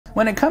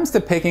When it comes to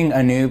picking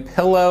a new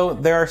pillow,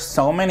 there are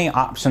so many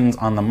options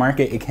on the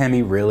market, it can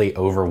be really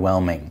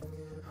overwhelming.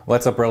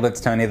 What's up world, it's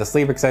Tony, the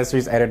sleep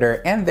accessories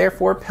editor and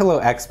therefore pillow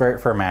expert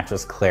for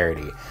Mattress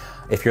Clarity.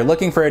 If you're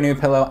looking for a new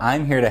pillow,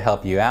 I'm here to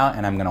help you out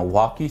and I'm gonna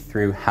walk you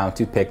through how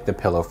to pick the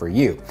pillow for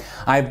you.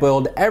 I've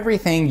boiled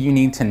everything you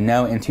need to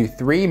know into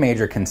 3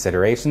 major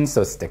considerations,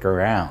 so stick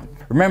around.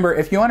 Remember,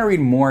 if you want to read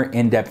more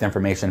in-depth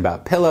information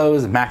about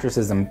pillows,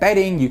 mattresses, and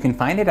bedding, you can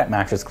find it at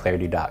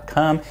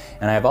mattressclarity.com,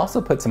 and I've also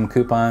put some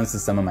coupons to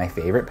some of my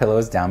favorite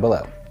pillows down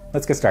below.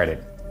 Let's get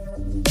started.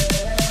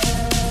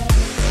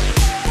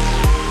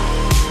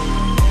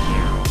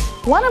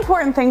 One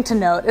important thing to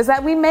note is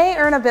that we may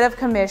earn a bit of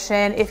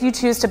commission if you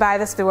choose to buy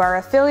this through our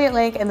affiliate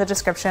link in the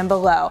description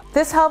below.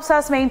 This helps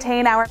us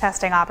maintain our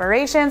testing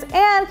operations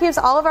and keeps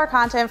all of our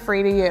content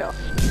free to you.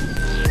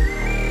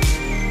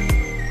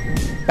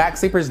 Back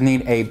sleepers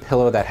need a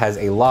pillow that has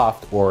a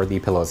loft, or the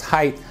pillow's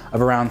height,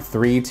 of around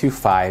 3 to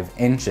 5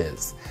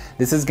 inches.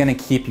 This is going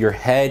to keep your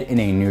head in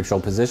a neutral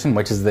position,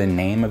 which is the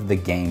name of the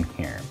game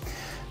here.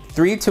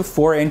 3 to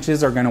 4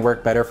 inches are going to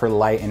work better for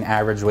light and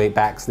average weight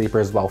back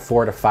sleepers, while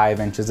 4 to 5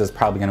 inches is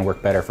probably going to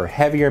work better for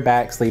heavier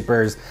back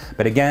sleepers.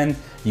 But again,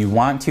 you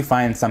want to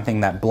find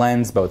something that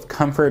blends both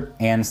comfort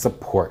and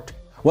support.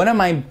 One of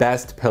my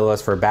best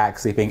pillows for back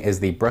sleeping is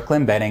the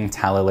Brooklyn Bedding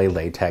Talalay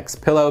Latex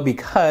pillow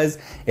because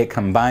it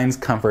combines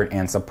comfort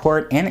and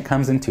support, and it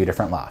comes in 2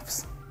 different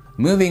lofts.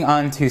 Moving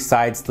on to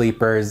side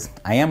sleepers,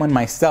 I am one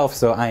myself,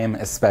 so I am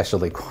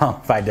especially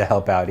qualified to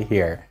help out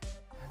here.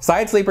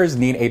 Side sleepers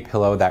need a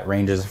pillow that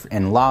ranges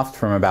in loft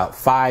from about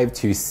 5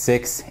 to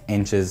 6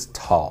 inches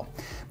tall.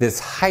 This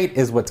height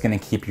is what's going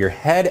to keep your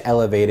head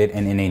elevated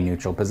and in a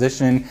neutral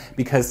position,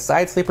 because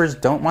side sleepers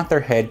don't want their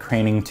head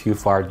craning too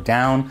far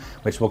down,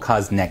 which will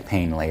cause neck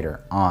pain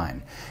later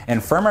on.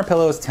 And firmer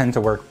pillows tend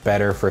to work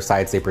better for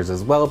side sleepers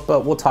as well,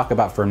 but we'll talk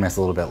about firmness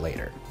a little bit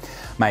later.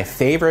 My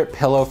favorite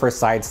pillow for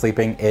side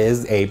sleeping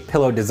is a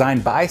pillow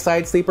designed by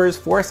side sleepers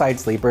for side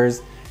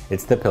sleepers.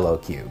 It's the Pillow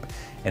Cube.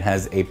 It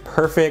has a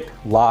perfect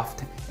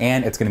loft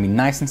and it's going to be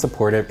nice and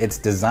supportive. It's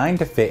designed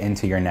to fit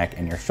into your neck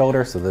and your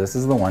shoulder, so this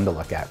is the one to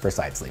look at for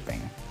side sleeping.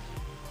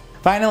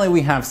 Finally,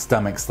 we have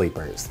stomach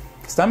sleepers.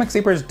 Stomach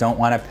sleepers don't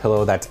want a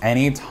pillow that's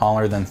any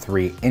taller than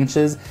 3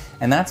 inches,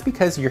 and that's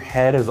because your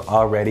head is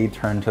already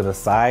turned to the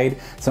side,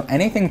 so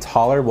anything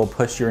taller will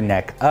push your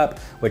neck up,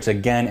 which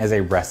again is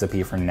a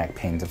recipe for neck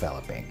pain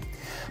developing.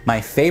 My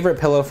favorite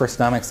pillow for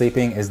stomach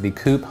sleeping is the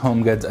Coop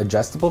Home Goods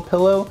adjustable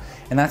pillow,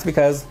 and that's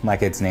because,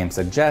 like its name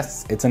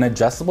suggests, it's an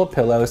adjustable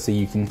pillow so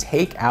you can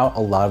take out a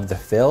lot of the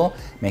fill,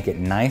 make it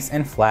nice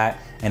and flat,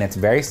 and it's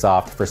very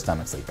soft for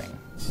stomach sleeping.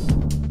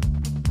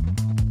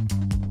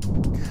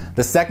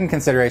 The second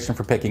consideration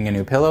for picking a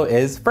new pillow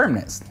is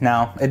firmness.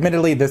 Now,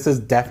 admittedly, this is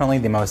definitely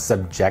the most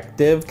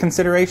subjective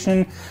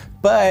consideration,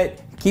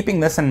 but keeping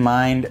this in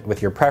mind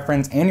with your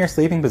preference and your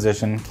sleeping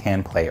position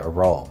can play a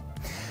role.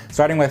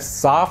 Starting with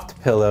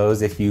soft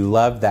pillows, if you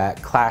love that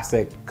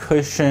classic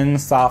cushion,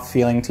 soft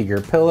feeling to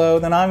your pillow,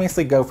 then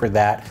obviously go for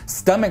that.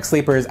 Stomach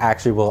sleepers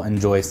actually will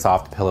enjoy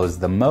soft pillows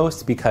the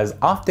most because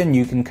often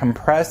you can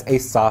compress a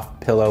soft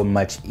pillow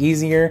much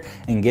easier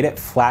and get it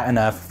flat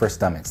enough for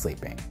stomach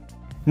sleeping.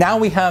 Now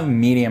we have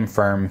medium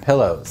firm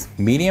pillows.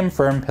 Medium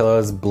firm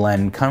pillows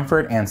blend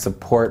comfort and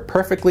support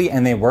perfectly,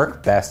 and they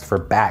work best for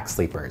back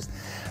sleepers.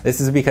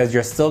 This is because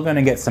you're still going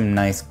to get some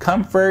nice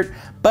comfort,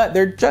 but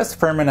they're just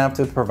firm enough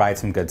to provide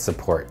some good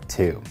support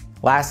too.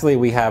 Lastly,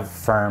 we have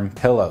firm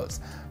pillows.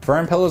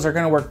 Firm pillows are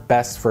going to work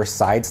best for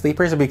side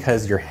sleepers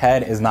because your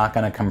head is not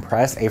going to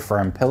compress a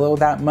firm pillow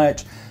that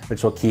much,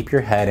 which will keep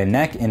your head and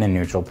neck in a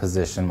neutral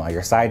position while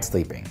you're side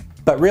sleeping.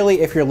 But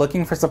really, if you're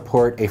looking for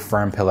support, a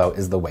firm pillow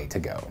is the way to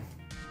go.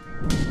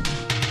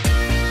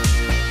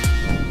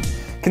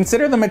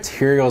 Consider the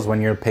materials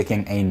when you're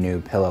picking a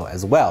new pillow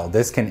as well.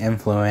 This can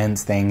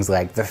influence things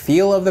like the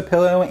feel of the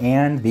pillow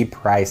and the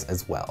price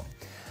as well.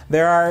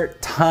 There are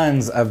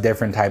tons of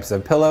different types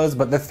of pillows,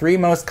 but the 3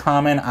 most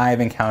common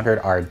I've encountered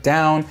are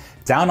down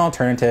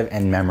alternative,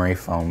 and memory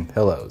foam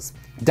pillows.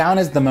 Down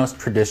is the most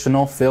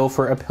traditional feel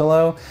for a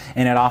pillow,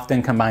 and it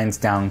often combines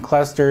down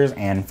clusters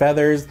and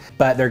feathers,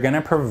 but they're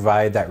gonna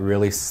provide that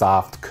really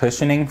soft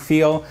cushioning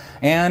feel.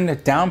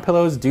 And down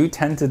pillows do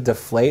tend to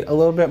deflate a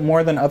little bit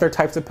more than other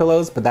types of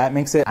pillows, but that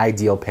makes it an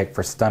ideal pick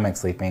for stomach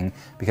sleeping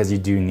because you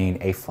do need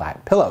a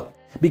flat pillow.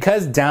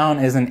 Because down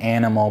is an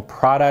animal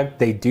product,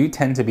 they do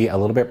tend to be a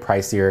little bit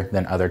pricier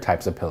than other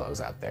types of pillows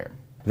out there.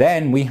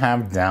 Then we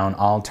have down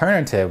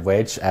alternative,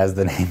 which, as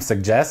the name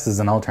suggests, is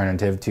an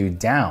alternative to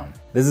down.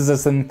 This is a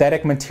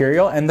synthetic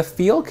material and the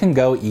feel can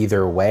go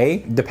either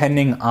way.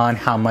 Depending on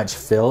how much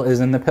fill is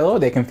in the pillow,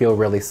 they can feel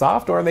really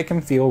soft or they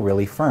can feel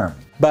really firm.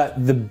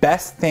 But the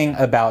best thing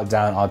about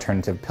down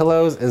alternative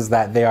pillows is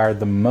that they are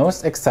the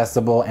most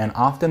accessible and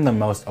often the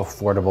most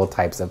affordable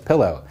types of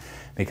pillow.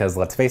 Because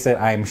let's face it,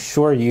 I'm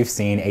sure you've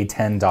seen a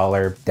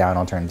 $10 down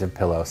alternative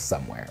pillow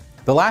somewhere.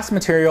 The last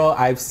material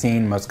I've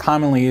seen most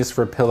commonly used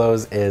for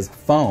pillows is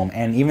foam,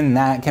 and even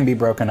that can be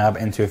broken up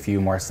into a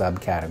few more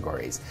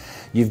subcategories.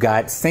 You've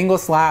got single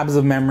slabs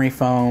of memory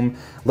foam,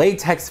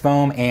 latex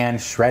foam,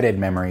 and shredded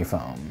memory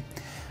foam.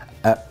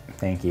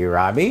 Thank you,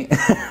 Robbie.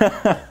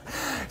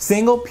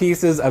 Single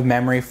pieces of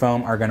memory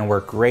foam are gonna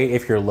work great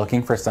if you're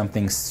looking for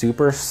something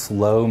super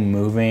slow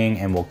moving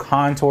and will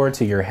contour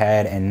to your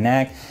head and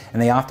neck,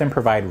 and they often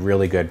provide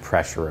really good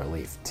pressure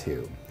relief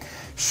too.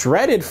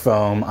 Shredded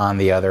foam, on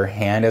the other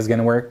hand, is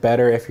gonna work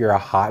better if you're a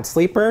hot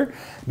sleeper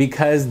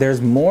because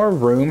there's more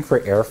room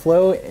for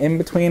airflow in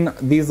between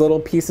these little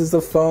pieces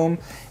of foam,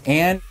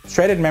 and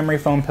shredded memory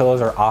foam pillows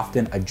are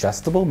often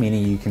adjustable,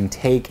 meaning you can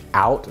take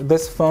out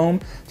this foam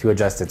to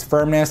adjust its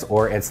firmness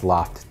or its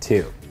loft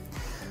too.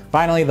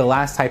 Finally, the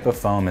last type of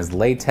foam is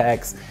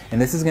latex,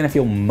 and this is gonna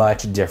feel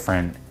much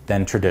different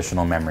than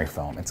traditional memory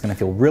foam. It's gonna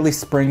feel really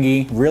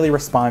springy, really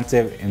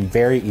responsive, and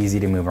very easy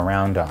to move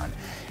around on.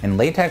 And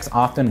latex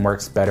often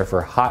works better for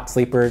hot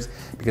sleepers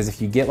because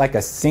if you get like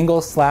a single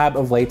slab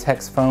of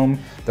latex foam,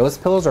 those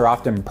pillows are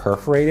often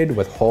perforated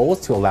with holes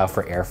to allow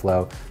for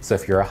airflow. So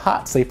if you're a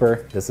hot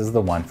sleeper, this is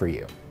the one for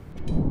you.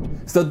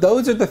 So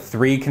those are the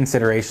 3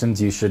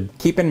 considerations you should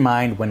keep in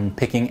mind when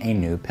picking a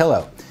new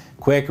pillow.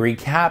 Quick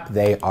recap,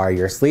 they are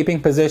your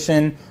sleeping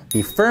position,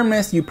 the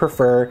firmness you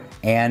prefer,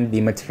 and the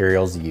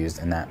materials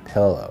used in that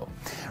pillow.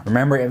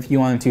 Remember, if you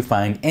want to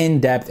find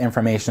in-depth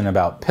information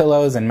about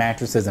pillows and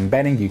mattresses and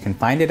bedding, you can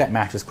find it at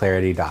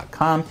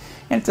mattressclarity.com.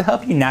 And to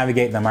help you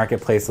navigate the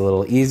marketplace a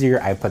little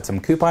easier, I've put some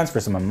coupons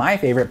for some of my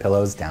favorite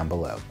pillows down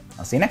below.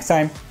 I'll see you next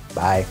time.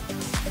 Bye.